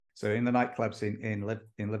So in the nightclubs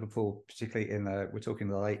in Liverpool, particularly we're talking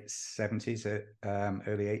the late 70s,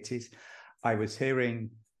 early 80s, I was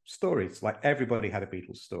hearing stories, like everybody had a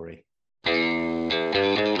Beatles story.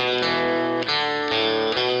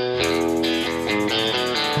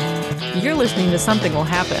 You're listening to Something Will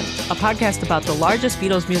Happen, a podcast about the largest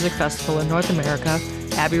Beatles music festival in North America,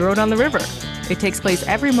 Abbey Road on the River. It takes place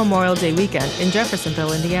every Memorial Day weekend in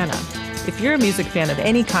Jeffersonville, Indiana. If you're a music fan of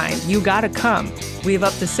any kind, you gotta come. We have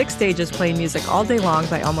up to 6 stages playing music all day long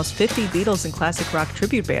by almost 50 Beatles and classic rock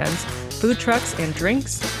tribute bands, food trucks and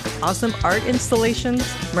drinks, awesome art installations,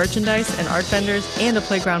 merchandise and art vendors, and a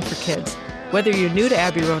playground for kids. Whether you're new to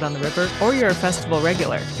Abbey Road on the River or you're a festival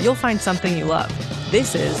regular, you'll find something you love.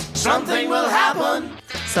 This is Something Will Happen.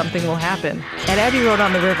 Something Will Happen at Abbey Road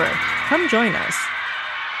on the River. Come join us.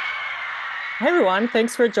 Hey everyone,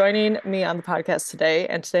 thanks for joining me on the podcast today.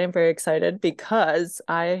 And today I'm very excited because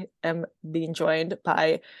I am being joined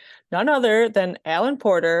by none other than Alan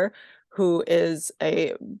Porter, who is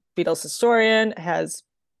a Beatles historian, has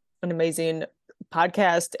an amazing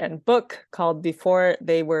podcast and book called Before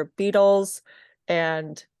They Were Beatles.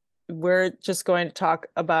 And we're just going to talk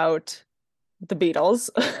about the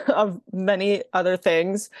Beatles, of many other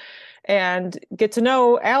things, and get to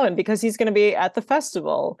know Alan because he's going to be at the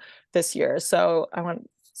festival this year. So I want to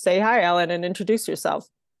say hi, Alan, and introduce yourself.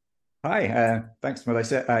 Hi, thanks,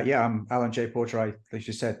 Melissa. I'm Alan J. Porter. As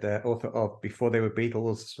you said, the author of Before They Were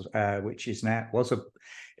Beatles, which is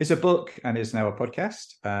a book and is now a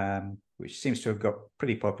podcast, which seems to have got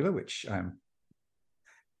pretty popular, which I'm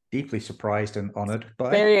deeply surprised and honored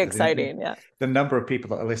by. Very exciting, the number of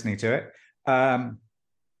people that are listening to it.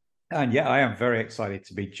 And yeah, I am very excited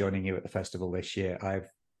to be joining you at the festival this year. I've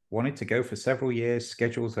wanted to go for several years.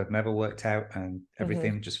 Schedules have never worked out, and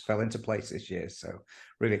everything just fell into place this year. So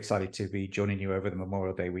really excited to be joining you over the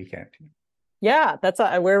Memorial Day weekend. Yeah,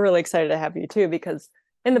 we're really excited to have you too, because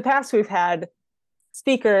in the past we've had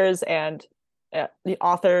speakers and the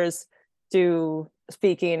authors do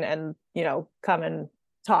speaking and, come and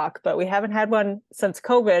talk, but we haven't had one since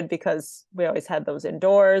COVID because we always had those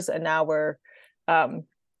indoors, and now we're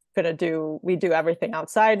we do everything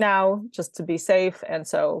outside now just to be safe, and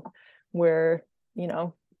so we're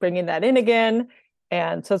bringing that in again,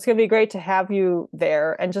 and so it's going to be great to have you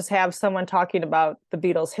there and just have someone talking about the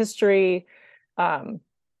Beatles history,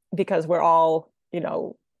 because we're all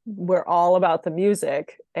about the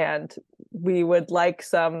music, and we would like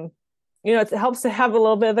some. It helps to have a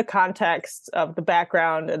little bit of the context of the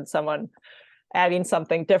background and someone adding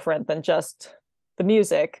something different than just the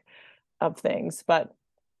music of things. But,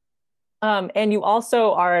 and you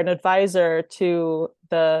also are an advisor to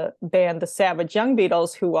the band, the Savage Young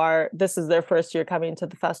Beatles, this is their first year coming to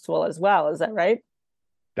the festival as well. Is that right?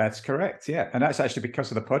 That's correct. Yeah. And that's actually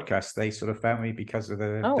because of the podcast. They sort of found me because of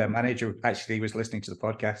their manager actually was listening to the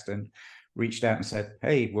podcast and reached out and said,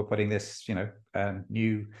 hey, we're putting this,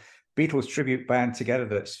 new Beatles tribute band together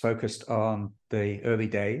that's focused on the early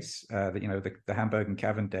days, the Hamburg and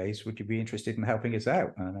Cavern days. Would you be interested in helping us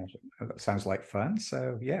out? And I said, that sounds like fun.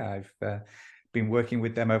 So yeah, I've been working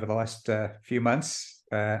with them over the last few months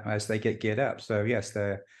as they get geared up. So yes,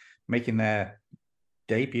 they're making their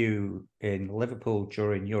debut in Liverpool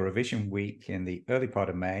during Eurovision week in the early part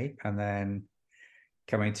of May, and then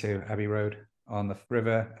coming to Abbey Road on the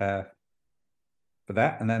river for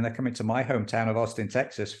that, and then they're coming to my hometown of Austin,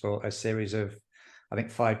 Texas, for a series of, I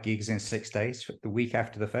think, 5 gigs in 6 days, the week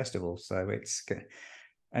after the festival. So it's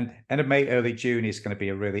and end of May, early June is going to be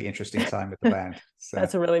a really interesting time with the band. So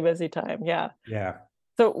that's a really busy time. Yeah.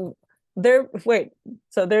 So they're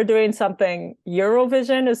doing something.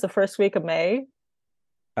 Eurovision is the first week of May.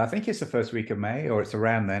 I think it's the first week of May, or it's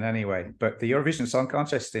around then anyway. But the Eurovision Song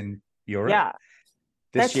Contest in Europe,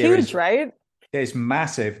 that's huge, right? It's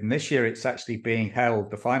massive, and this year it's actually being held.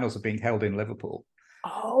 The finals are being held in Liverpool.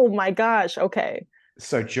 Oh my gosh! Okay.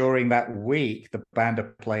 So during that week, the band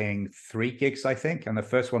are playing 3 gigs, I think, and the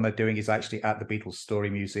first one they're doing is actually at the Beatles Story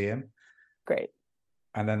Museum. Great.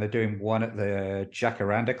 And then they're doing one at the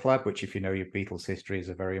Jacaranda Club, which, if you know your Beatles history, is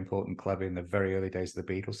a very important club in the very early days of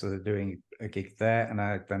the Beatles. So they're doing a gig there,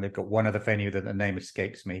 and then they've got one other venue that the name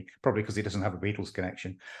escapes me, probably because he doesn't have a Beatles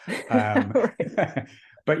connection.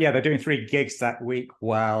 But yeah, they're doing 3 gigs that week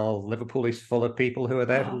while Liverpool is full of people who are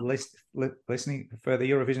there listening for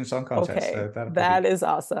the Eurovision Song Contest. Okay, So that is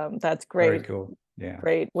awesome. That's great. Very cool. Yeah.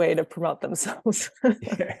 Great way to promote themselves.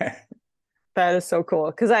 Yeah. That is so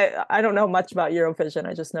cool. Because I don't know much about Eurovision.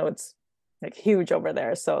 I just know it's like huge over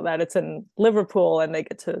there. So that it's in Liverpool and they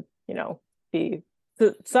get to, be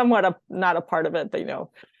somewhat not a part of it, but,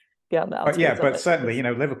 beyond the But yeah, outskirts of but it. certainly, you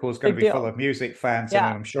know, Liverpool's going to Big be full deal. of music fans, and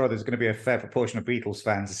Yeah. I'm sure there's going to be a fair proportion of Beatles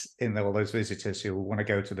fans in all those visitors who want to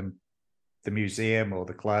go to the museum or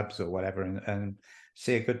the clubs or whatever and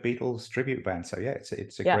see a good Beatles tribute band. So yeah,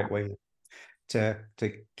 it's a great way to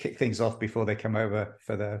kick things off before they come over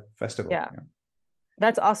for the festival. Yeah.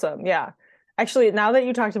 That's awesome. Yeah. Actually, now that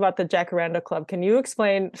you talked about the Jacaranda Club, can you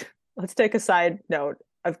explain? Let's take a side note.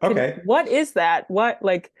 What is that?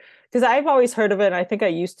 Because I've always heard of it, and I think I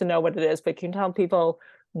used to know what it is, but can you tell people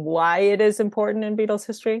why it is important in Beatles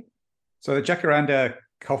history? So the Jacaranda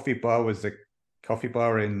Coffee Bar was the coffee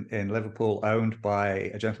bar in Liverpool owned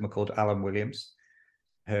by a gentleman called Alan Williams,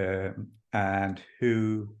 and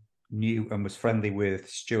who knew and was friendly with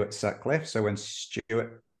Stuart Sutcliffe. So when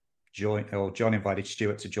Stuart joined, or John invited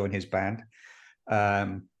Stuart to join his band,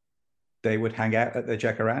 they would hang out at the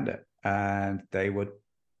Jacaranda and they would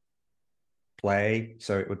play.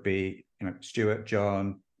 So it would be, you know, Stuart,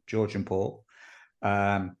 John, George, and Paul,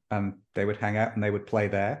 and they would hang out and they would play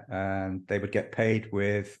there, and they would get paid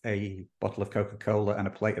with a bottle of Coca-Cola and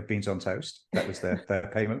a plate of beans on toast. That was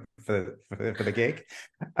their payment for the gig.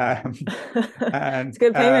 And it's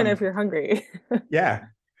good payment if you're hungry. Yeah.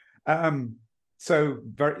 So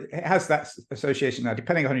it has that association. Now,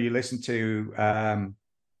 depending on who you listen to,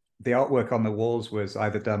 the artwork on the walls was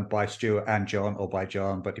either done by Stuart and John or by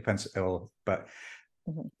John, but depends. But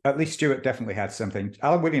at least Stuart definitely had something.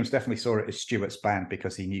 Alan Williams definitely saw it as Stuart's band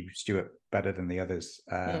because he knew Stuart better than the others.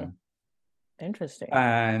 Interesting.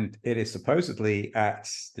 And it is supposedly at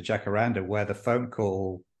the Jacaranda where the phone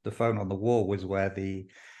on the wall was where the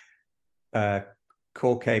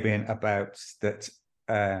call came in about that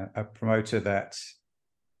a promoter that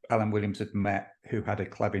Alan Williams had met, who had a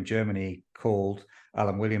club in Germany, called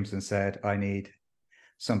Alan Williams and said, I need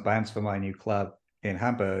some bands for my new club in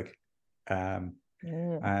Hamburg. And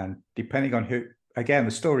depending on who, again,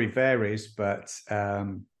 the story varies, but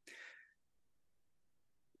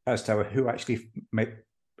as to who actually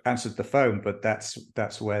answered the phone, but that's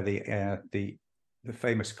where the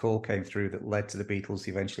famous call came through that led to the Beatles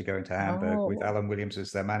eventually going to Hamburg with Alan Williams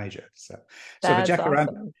as their manager. So the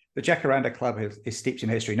Jacaranda Club is steeped in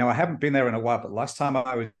history. Now, I haven't been there in a while, but last time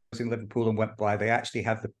I was in Liverpool and went by, they actually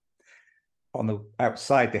had on the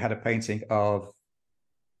outside, they had a painting of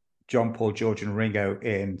John, Paul, George, and Ringo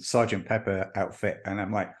in Sgt. Pepper outfit. And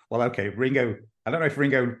I'm like, well, okay, Ringo, I don't know if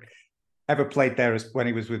Ringo ever played there when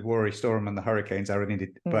he was with Rory Storm and the Hurricanes. I really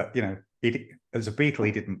did, but you know, as a Beatle,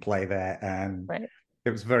 he didn't play there, and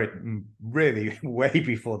it was really way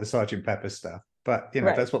before the Sgt. Pepper stuff. But you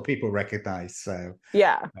know, that's what people recognize. So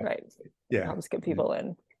helps get people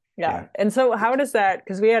in. And so how does that?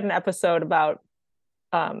 Because we had an episode about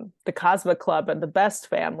the Cosmic Club and the Best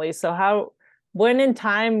family. So when in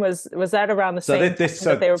time was that around the same time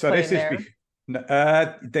that they were playing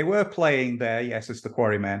there? They were playing there, yes, as the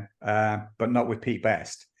Quarrymen, but not with Pete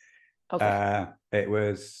Best. Okay. It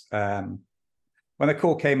was when the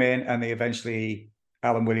call came in, and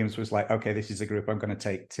Alan Williams was like, okay, this is a group I'm going to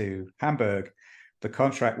take to Hamburg. The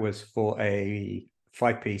contract was for a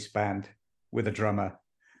 5-piece band with a drummer,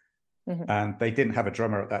 and they didn't have a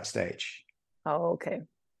drummer at that stage. Oh, okay.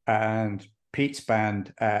 And Pete's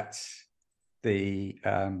band at the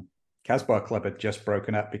Casbah Club had just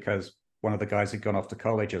broken up because one of the guys had gone off to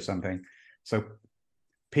college or something. So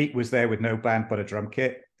Pete was there with no band but a drum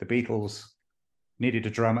kit. The Beatles needed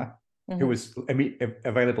a drummer who was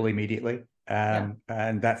available immediately. And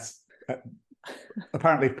that's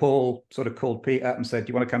apparently Paul sort of called Pete up and said, do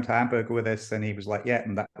you want to come to Hamburg with us? And he was like, yeah,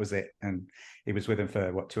 and that was it. And he was with him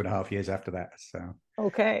for 2.5 years after that. So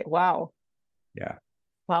okay, wow. Yeah.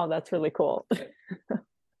 Wow, that's really cool.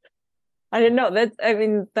 I didn't know that. I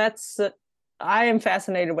mean, I am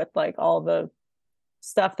fascinated with like all the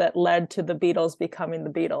stuff that led to the Beatles becoming the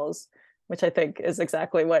Beatles, which I think is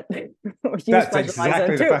exactly what you That's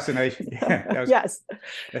exactly the fascination. Yeah, yes.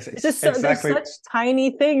 It's just there's such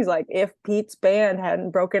tiny things, like if Pete's band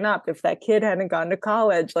hadn't broken up, if that kid hadn't gone to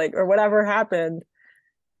college, like, or whatever happened,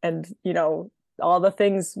 and you know, all the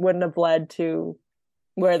things wouldn't have led to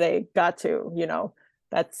where they got to, you know.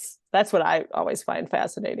 That's what I always find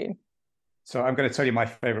fascinating. So I'm going to tell you my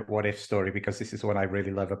favorite what if story, because this is what I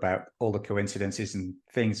really love about all the coincidences and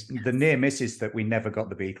things, the near misses that we never got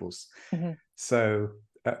the Beatles. So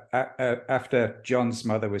after John's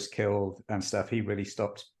mother was killed and stuff, he really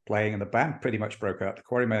stopped playing and the band pretty much broke up. The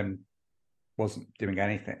Quarrymen wasn't doing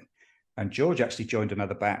anything. And George actually joined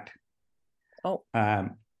another band.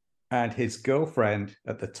 And his girlfriend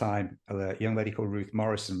at the time, a young lady called Ruth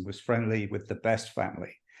Morrison, was friendly with the Best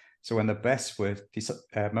family. So when the Bests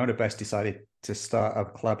Mona Best decided to start a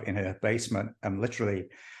club in her basement, and literally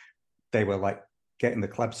they were like getting the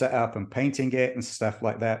club set up and painting it and stuff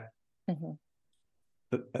like that. Mm-hmm.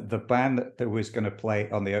 The band that was going to play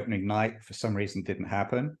on the opening night for some reason didn't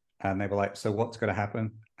happen. And they were like, so what's going to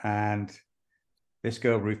happen? And this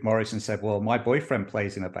girl, Ruth Morrison, said, well, my boyfriend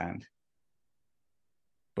plays in a band.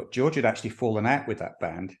 But George had actually fallen out with that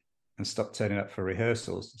band and stopped turning up for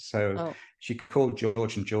rehearsals. So she called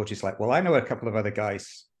George, and George is like, well, I know a couple of other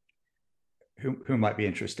guys who might be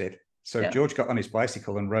interested. So George got on his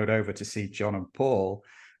bicycle and rode over to see John and Paul,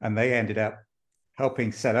 and they ended up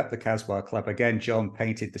helping set up the Casbah Club. Again, John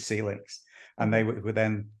painted the ceilings, and they were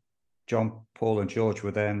then, John, Paul, and George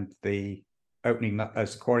were then the opening,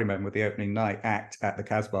 as quarrymen with the opening night act at the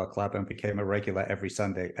Casbah Club, and became a regular every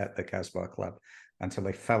Sunday at the Casbah Club until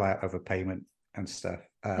they fell out over payment and stuff.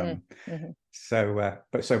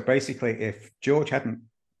 So basically, if George hadn't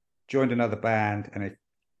joined another band, and if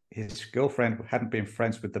his girlfriend hadn't been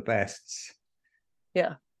friends with the Bests,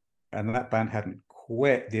 and that band hadn't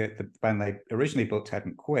quit, the band they originally booked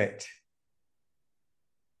hadn't quit,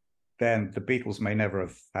 then the Beatles may never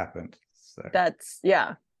have happened. So that's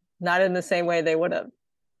not in the same way they would have.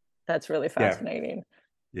 That's really fascinating.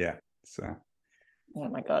 So oh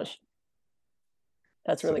my gosh,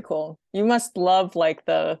 that's really cool. You must love like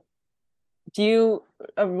well,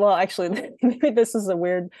 actually maybe this is a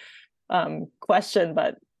weird question,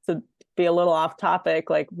 but to be a little off topic,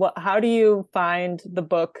 like how do you find the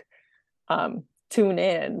book Tune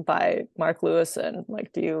In by Mark Lewison?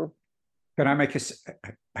 Like, can I make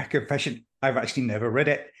a confession? I've actually never read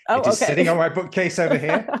it. It is sitting on my bookcase over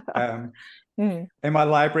here. In my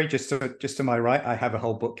library, just to my right, I have a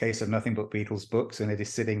whole bookcase of nothing but Beatles books, and it is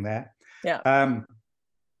sitting there. Part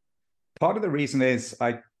of the reason is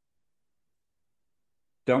I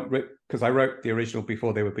don't, because I wrote the original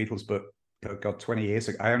Before They Were Beatles book, oh God, 20 years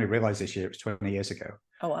ago. I only realized this year it was 20 years ago.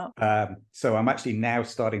 Oh, wow. So I'm actually now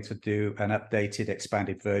starting to do an updated,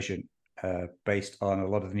 expanded version based on a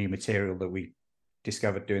lot of the new material that we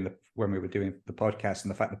discovered when we were doing the podcast,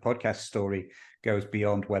 and the fact the podcast story goes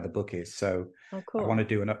beyond where the book is. So cool. I want to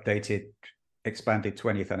do an updated, expanded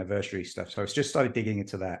 20th anniversary stuff. So I just started digging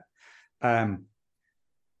into that.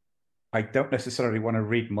 I don't necessarily want to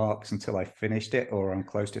read Mark's until I finished it, or I'm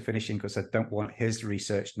close to finishing, because I don't want his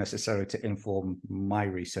research necessarily to inform my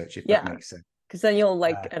research, if that makes sense. Because then you'll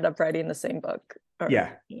end up writing the same book. Or,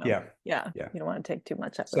 You don't want to take too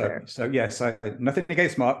much out there. So nothing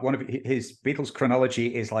against Mark. One of his Beatles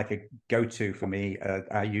chronology is like a go-to for me.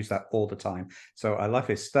 I use that all the time. So I love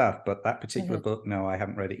his stuff, but that particular book, no, I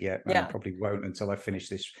haven't read it yet. And I probably won't until I finish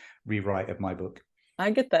this rewrite of my book. I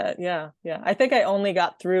get that. Yeah. I think I only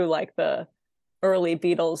got through like the early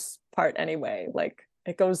Beatles part anyway. Like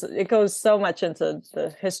it goes so much into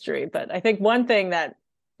the history. But I think one thing that,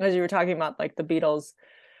 as you were talking about, like the Beatles,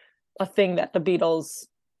 a thing that the Beatles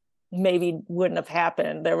maybe wouldn't have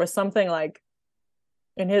happened. There was something like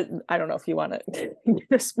in his, I don't know if you want to get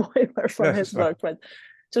a spoiler from his book, but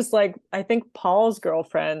just like, I think Paul's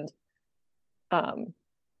girlfriend,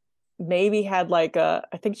 maybe had I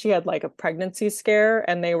think she had like a pregnancy scare,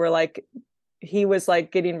 and they were like, he was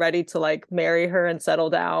like getting ready to like marry her and settle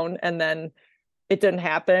down, and then it didn't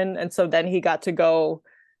happen. And so then he got to go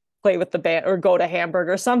play with the band or go to Hamburg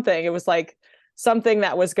or something. It was like something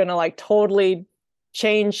that was going to like totally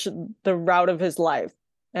change the route of his life.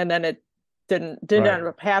 And then it didn't end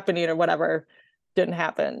up happening, or whatever didn't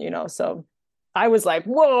happen, So I was like,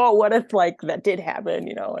 whoa, what if like that did happen,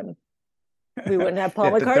 and we wouldn't have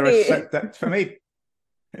Paul McCartney. That, for me,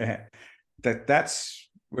 that's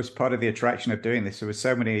was part of the attraction of doing this. There was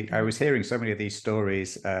so many, I was hearing so many of these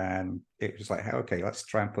stories, and it was like, okay, let's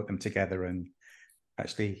try and put them together and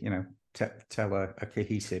actually, tell a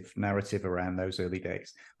cohesive narrative around those early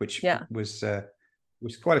days, which was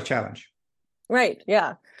quite a challenge. Right.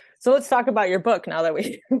 Yeah. So let's talk about your book now that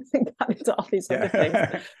we got into all these other things.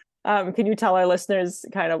 Can you tell our listeners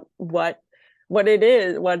kind of what it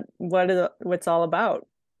is, what's all about?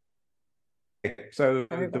 So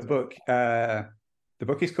the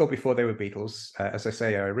book is called Before They Were Beatles. As I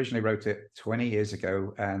say, I originally wrote it 20 years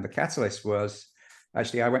ago, and the catalyst was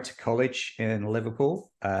actually I went to college in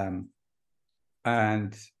Liverpool,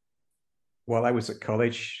 and while I was at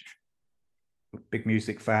college, big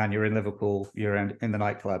music fan, you're in Liverpool, you're in the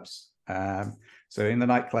nightclubs. So in the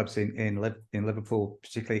nightclubs in Liverpool,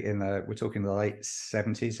 particularly we're talking the late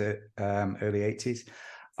 70s, early 80s,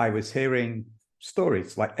 I was hearing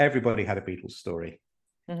stories, like everybody had a Beatles story.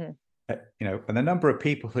 And the number of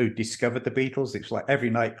people who discovered the Beatles, it's like every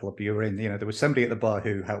nightclub you were in, there was somebody at the bar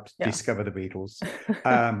who helped discover the Beatles.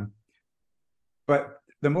 But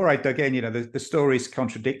the more I dug in, the stories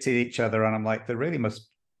contradicted each other, and I'm like, there really must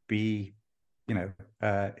be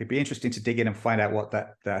it'd be interesting to dig in and find out what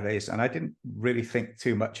that is. And I didn't really think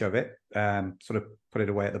too much of it, sort of put it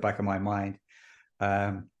away at the back of my mind.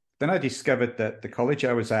 Then I discovered that the college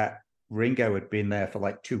I was at, Ringo had been there for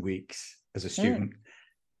like 2 weeks as a student.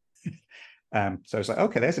 So I was like,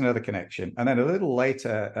 okay, there's another connection. And then a little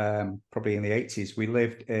later, probably in the 80s, we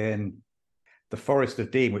lived in the Forest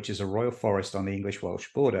of Dean, which is a royal forest on the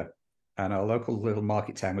English-Welsh border. And our local little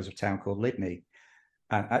market town was a town called Lydney.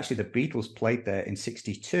 And actually the Beatles played there in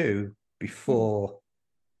 62 before,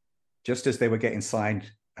 just as they were getting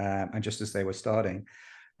signed and just as they were starting.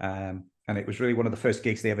 And it was really one of the first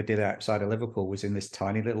gigs they ever did outside of Liverpool, was in this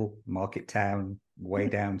tiny little market town way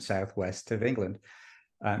down southwest of England.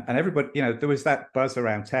 And everybody, there was that buzz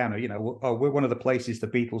around town, we're one of the places the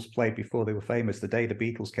Beatles played before they were famous, the day the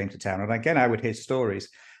Beatles came to town. And again, I would hear stories.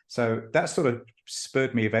 So that sort of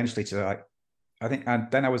spurred me eventually to and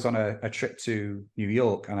then I was on a trip to New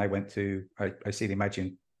York, and I went to, I see the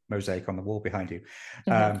Imagine mosaic on the wall behind you.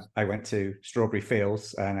 I went to Strawberry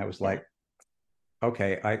Fields, and I was like,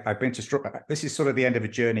 okay, I've been to, this is sort of the end of a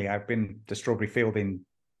journey. I've been to Strawberry Field in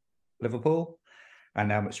Liverpool, and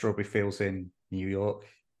now I'm at Strawberry Fields in New York.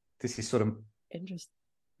 This is sort of interesting,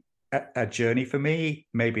 a journey for me.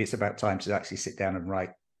 Maybe it's about time to actually sit down and write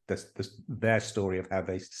their story of how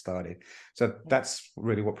they started. So that's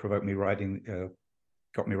really what provoked me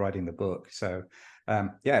got me writing the book. So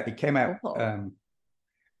it came out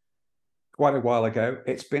quite a while ago.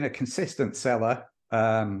 It's been a consistent seller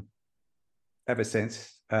ever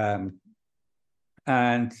since.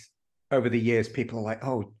 And over the years, people are like,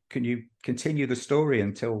 oh, can you continue the story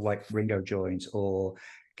until like Ringo joins, or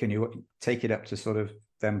can you take it up to sort of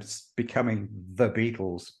them becoming the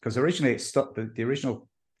Beatles? Because originally it stopped, the original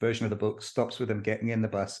version of the book stops with them getting in the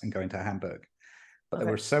bus and going to Hamburg. But there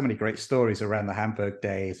were so many great stories around the Hamburg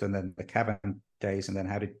days, and then the Cavern days, and then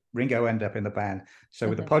how did Ringo end up in the band? So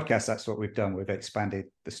with the podcast, that's what we've done. We've expanded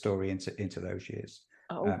the story into those years.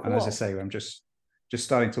 Cool. And as I say, I'm just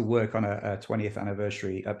starting to work on a 20th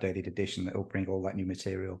anniversary updated edition that will bring all that new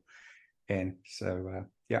material in. So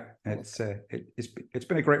it's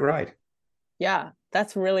been a great ride. Yeah,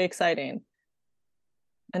 that's really exciting.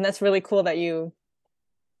 And that's really cool that you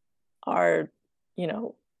are,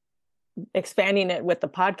 expanding it with the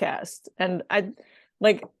podcast. And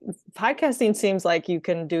podcasting seems like you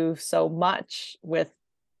can do so much with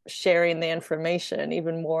sharing the information,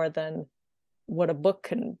 even more than what a book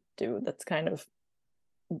can do. That's kind of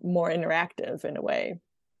more interactive in a way.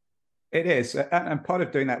 It is. And part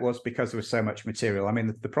of doing that was because there was so much material. I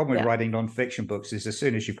mean, the problem with writing nonfiction books is as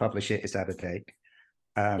soon as you publish it, it's out of date.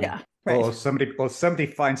 Or somebody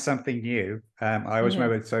finds something new. I always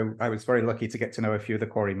remember, so I was very lucky to get to know a few of the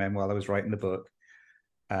Quarrymen while I was writing the book.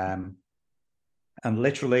 And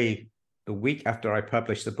literally the week after I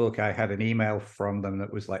published the book, I had an email from them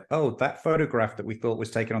that was like, oh, that photograph that we thought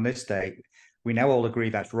was taken on this date, we now all agree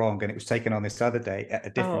that's wrong, and it was taken on this other day at a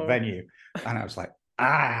different venue. And I was like,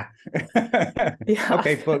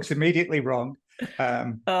 okay, book's immediately wrong.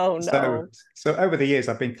 So over the years,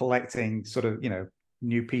 I've been collecting sort of,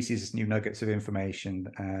 new pieces, new nuggets of information.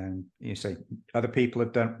 And say other people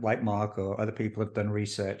have done, like Mark, or other people have done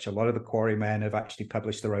research. A lot of the Quarrymen have actually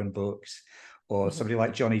published their own books, or somebody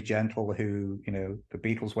like Johnny Gentle, who, the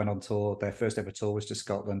Beatles went on tour. Their first ever tour was to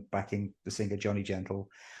Scotland, backing the singer Johnny Gentle.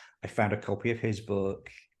 I found a copy of his book,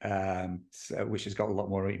 which has got a lot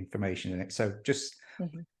more information in it. So just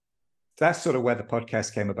that's sort of where the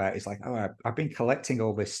podcast came about. It's like, oh, I've been collecting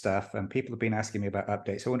all this stuff, and people have been asking me about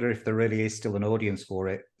updates. I wonder if there really is still an audience for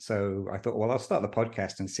it. So I thought, well, I'll start the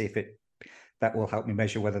podcast and see if that will help me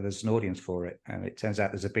measure whether there's an audience for it. And it turns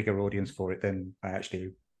out there's a bigger audience for it than I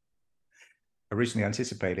actually originally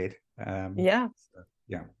anticipated.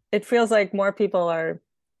 It feels like more people are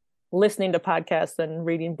listening to podcasts than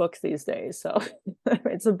reading books these days. So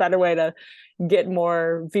it's a better way to get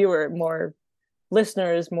more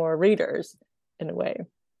listeners, more readers in a way.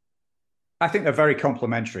 I think they're very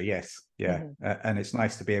complementary. Yes. Yeah. And it's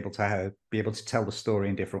nice to be able to tell the story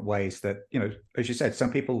in different ways that, as you said,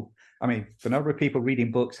 some people, I mean, the number of people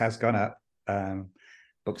reading books has gone up.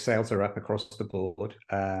 Book sales are up across the board,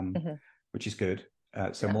 which is good.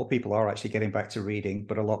 So more people are actually getting back to reading,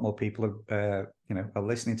 but a lot more people are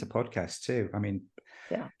listening to podcasts too. I mean,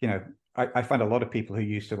 I find a lot of people who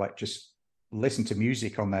used to just listen to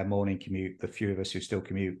music on their morning commute. The few of us who still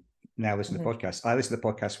commute now listen to podcasts. I listen to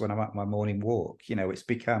podcasts when I'm at my morning walk. It's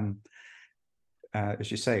become,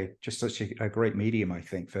 as you say, just such a great medium, I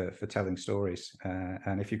think, for telling stories.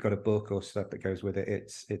 And if you've got a book or stuff that goes with it,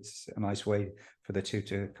 it's a nice way for the two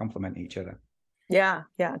to complement each other. Yeah,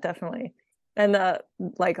 definitely. And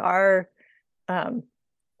our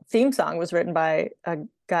theme song was written by a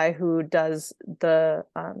guy who does the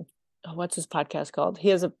what's his podcast called? He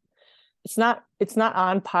has it's not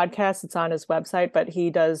on podcast, it's on his website, but he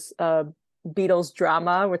does Beatles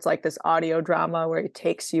drama, which is like this audio drama where he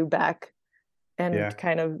takes you back and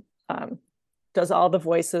kind of does all the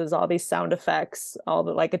voices, all these sound effects, all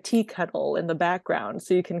the, like a tea kettle in the background,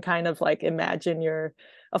 so you can kind of like imagine you're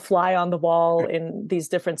a fly on the wall in these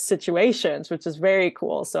different situations, which is very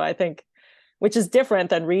cool. So I think, which is different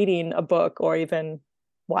than reading a book or even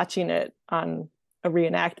watching it on a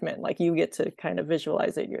reenactment. Like you get to kind of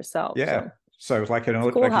visualize it yourself. Yeah. So it's like an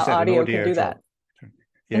cool like how you said, audio an audio can do drop. that.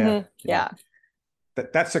 Yeah. Mm-hmm. Yeah.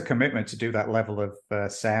 That's a commitment to do that level of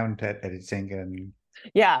sound editing and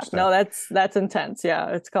stuff. No, that's intense.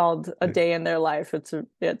 Yeah, it's called A Day in Their Life. It's an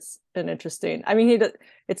interesting, I mean,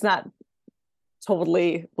 it's not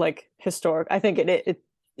totally like historic. I think it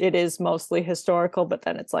is mostly historical, but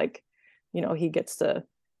then it's like, you know, he gets to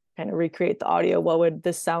kind of recreate the audio. What would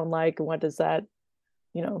this sound like, and what does that,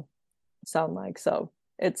 you know, sound like? So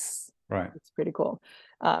it's pretty cool.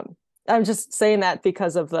 I'm just saying that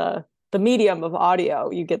because of the medium of audio,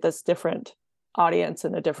 you get this different audience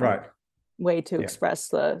and a different way to express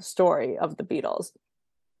the story of the Beatles.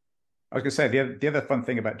 I was going to say, the other fun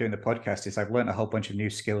thing about doing the podcast is I've learned a whole bunch of new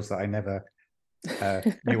skills that I never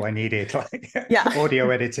knew I needed, like audio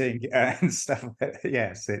editing and stuff.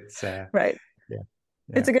 Yes, it's right.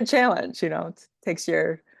 It's a good challenge, you know. It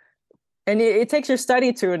takes your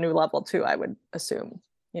study to a new level too, I would assume,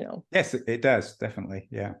 you know. Yes, it does, definitely.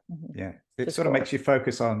 Yeah. It just sort of makes you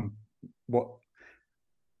focus on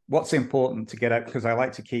what's important to get out, because I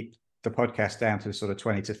like to keep the podcast down to sort of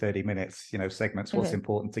 20 to 30 minutes, you know, segments. What's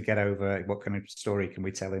important to get over, what kind of story can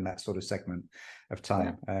we tell in that sort of segment of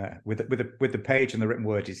time? With the page and the written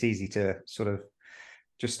word, it's easy to sort of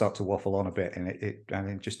just start to waffle on a bit, and I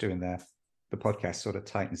mean, just doing the podcast sort of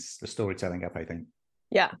tightens the storytelling up, I think.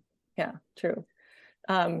 Yeah, true.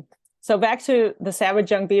 So back to the Savage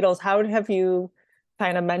Young Beatles, how have you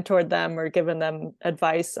kind of mentored them or given them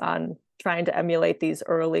advice on trying to emulate these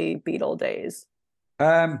early Beatle days?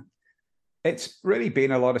 It's really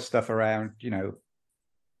been a lot of stuff around, you know,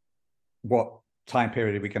 what time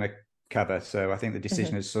period are we going to cover? So I think the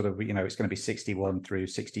decision is sort of, you know, it's going to be 61 through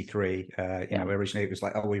 63. You know, originally it was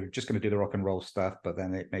like, oh, we were just going to do the rock and roll stuff, but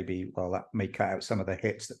then it may be, well, that may cut out some of the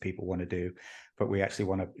hits that people want to do, but we actually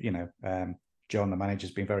want to, you know, John, the manager's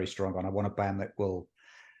been very strong on, I want a band that will,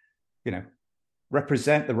 you know,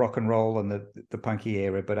 represent the rock and roll and the punky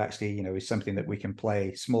era, but actually, you know, is something that we can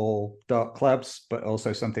play small, dark clubs, but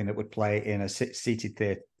also something that would play in a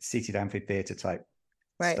seated amphitheater type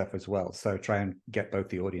stuff as well. So try and get both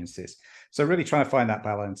the audiences. So really trying to find that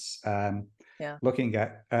balance. Looking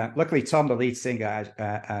at, luckily Tom, the lead singer,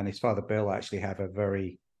 and his father Bill actually have a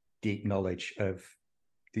very deep knowledge of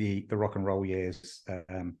the rock and roll years.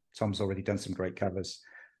 Tom's already done some great covers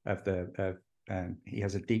of he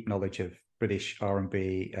has a deep knowledge of British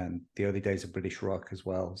R&B and the early days of British rock as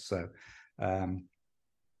well. So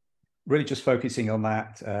really just focusing on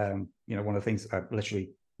that. You know, one of the things I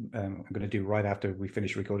literally I'm going to do right after we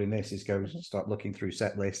finish recording this is go start looking through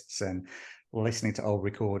set lists and listening to old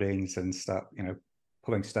recordings and start, you know,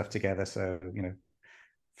 pulling stuff together. So, you know,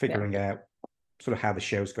 figuring out sort of how the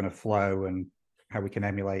show's going to flow and how we can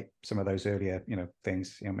emulate some of those earlier, you know,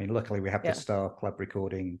 things. I mean, luckily we have the Star Club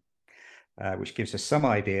recording, which gives us some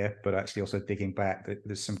idea, but actually also digging back,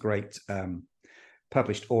 there's some great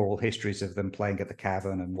published oral histories of them playing at the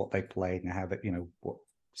Cavern and what they played and how that, you know, what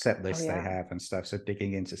set lists they have and stuff. So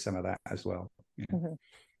digging into some of that as well.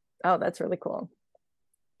 Oh, that's really cool.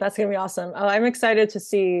 That's gonna be awesome. Oh, I'm excited to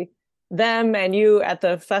see them and you at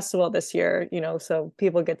the festival this year, you know, so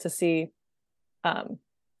people get to see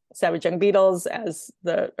Savage Young Beatles as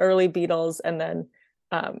the early Beatles, and then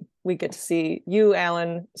we get to see you,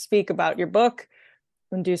 Alan, speak about your book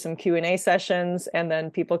and do some Q&A sessions, and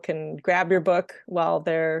then people can grab your book while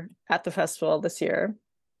they're at the festival this year.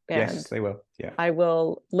 And yes, they will. Yeah, I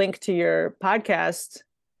will link to your podcast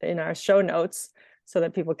in our show notes so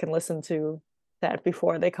that people can listen to that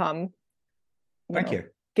before they come. Thank you.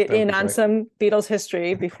 Get in on some Beatles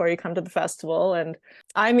history before you come to the festival. And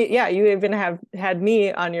I mean, you even have had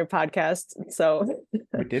me on your podcast. So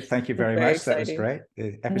we did. Thank you very much. Exciting. That was great.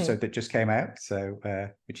 The episode that just came out. So,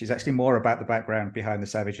 which is actually more about the background behind the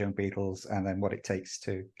Savage Young Beatles and then what it takes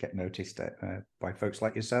to get noticed by folks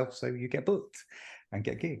like yourself. So you get booked and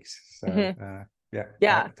get gigs. So,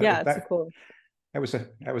 it's cool.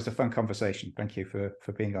 That was a fun conversation. Thank you for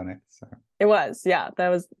being on it. So. It was,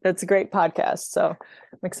 that's a great podcast. So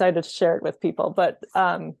I'm excited to share it with people. But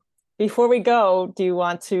before we go, do you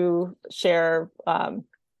want to share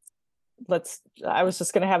I was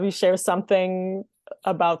just going to have you share something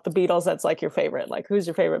about the Beatles that's like your favorite. Like, who's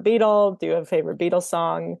your favorite Beatle? Do you have a favorite Beatles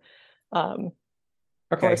song? Or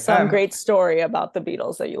some great story about the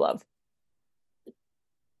Beatles that you love?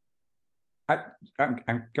 I'm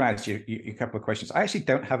going to ask you a couple of questions. I actually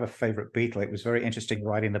don't have a favorite Beatle. It was very interesting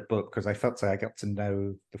writing the book because I felt I got to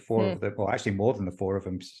know the four of them, or actually more than the four of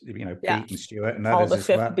them, Pete and Stuart and others as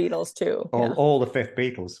well. All the fifth Beatles too. All the fifth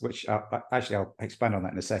Beatles, which I'll expand on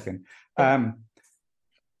that in a second.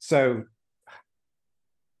 So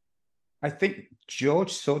I think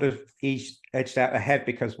George sort of edged out ahead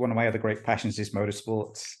because one of my other great passions is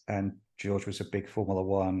motorsports, and George was a big Formula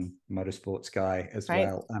One motorsports guy as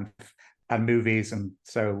well, and movies, and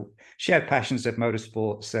so shared passions of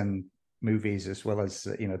motorsports and movies as well as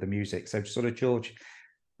the music. So sort of George,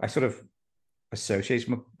 I sort of associate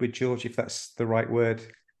with George, if that's the right word,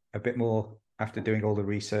 a bit more after doing all the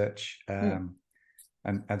research and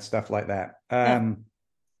stuff like that.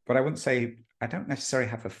 But I wouldn't say, I don't necessarily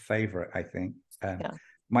have a favorite. I think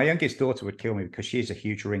my youngest daughter would kill me because she's a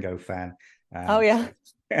huge Ringo fan.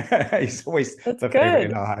 He's always the favorite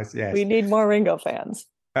in our house. Yes, we need more Ringo fans.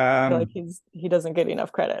 I feel like he doesn't get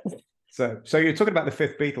enough credit. So you're talking about the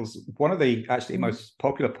fifth Beatles. One of the actually most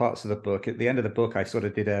popular parts of the book, at the end of the book, I sort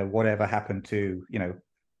of did a whatever happened to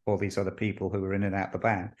all these other people who were in and out the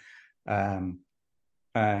band, and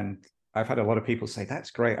I've had a lot of people say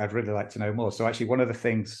that's great. I'd really like to know more. So actually, one of the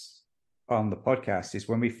things on the podcast is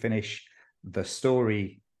when we finish the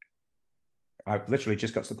story, I've literally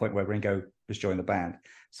just got to the point where Ringo has joined the band.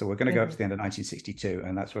 So we're going to go up to the end of 1962,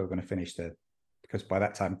 and that's where we're going to finish because by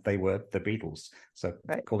that time they were the Beatles. So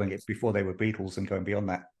calling it Before They Were Beatles and going beyond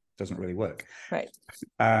that doesn't really work. Right.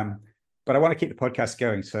 But I want to keep the podcast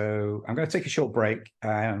going. So I'm going to take a short break,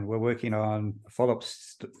 and we're working on a follow-up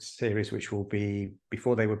series, which will be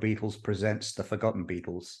Before They Were Beatles presents The Forgotten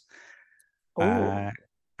Beatles.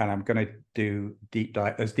 And I'm going to do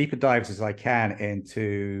deeper dives as I can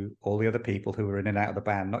into all the other people who were in and out of the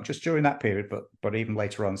band, not just during that period, but even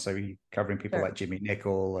later on. So covering people like Jimmy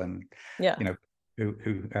Nicol and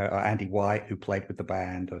who Andy White, who played with the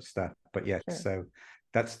band or stuff. But so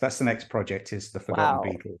that's the next project, is The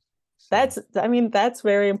Forgotten Beatles. So. That's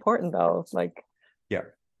very important though.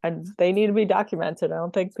 And they need to be documented. I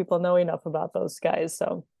don't think people know enough about those guys.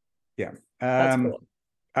 So that's cool.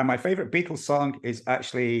 And my favorite Beatles song is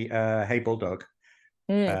actually "Hey Bulldog,"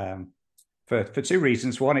 for two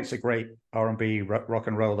reasons. One, it's a great R&B rock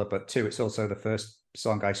and roller, but two, it's also the first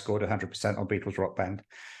song I scored 100% on Beatles Rock Band.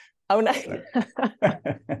 Oh, nice! So.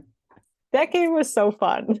 That game was so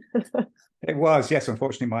fun. It was, yes.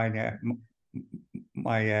 Unfortunately,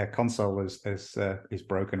 my console is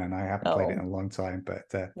broken, and I haven't played it in a long time. But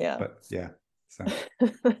yeah. So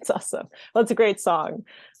that's awesome. Well, it's a great song.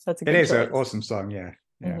 It is an awesome song. Yeah.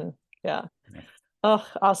 Oh,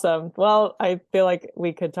 awesome. Well, I feel like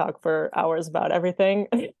we could talk for hours about everything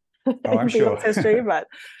I'm sure. history, but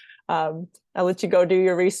I'll let you go do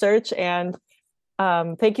your research. And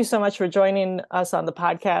thank you so much for joining us on the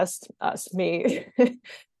podcast, me,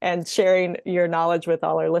 and sharing your knowledge with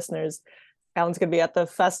all our listeners. Alan's going to be at the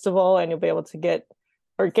festival, and you'll be able to get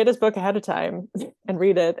his book ahead of time and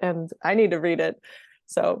read it. And I need to read it.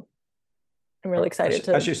 So I'm really excited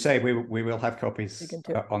as you say, we will have copies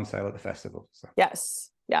on sale at the festival. So.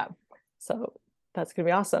 Yes. Yeah. So that's going to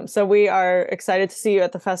be awesome. So we are excited to see you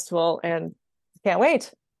at the festival, and can't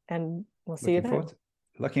wait. And we'll see you there.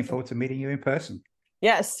 Looking forward to meeting you in person.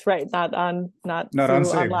 Yes. Right. Not on Zoom.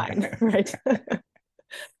 Online. Right.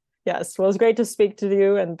 Yes. Well, it was great to speak to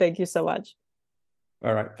you, and thank you so much.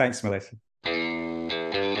 All right. Thanks, Melissa.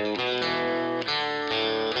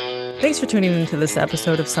 Thanks for tuning into this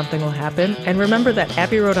episode of Something Will Happen. And remember that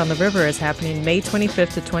Abbey Road on the River is happening May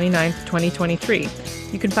 25th to 29th, 2023.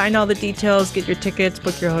 You can find all the details, get your tickets,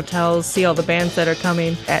 book your hotels, see all the bands that are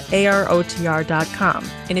coming at arotr.com.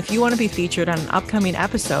 And if you want to be featured on an upcoming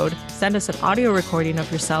episode, send us an audio recording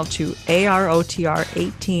of yourself to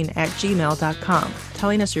arotr18@gmail.com,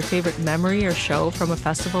 telling us your favorite memory or show from a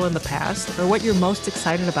festival in the past, or what you're most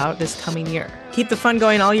excited about this coming year. Keep the fun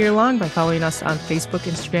going all year long by following us on Facebook,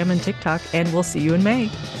 Instagram, and TikTok, and we'll see you in May.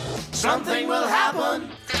 Something will happen.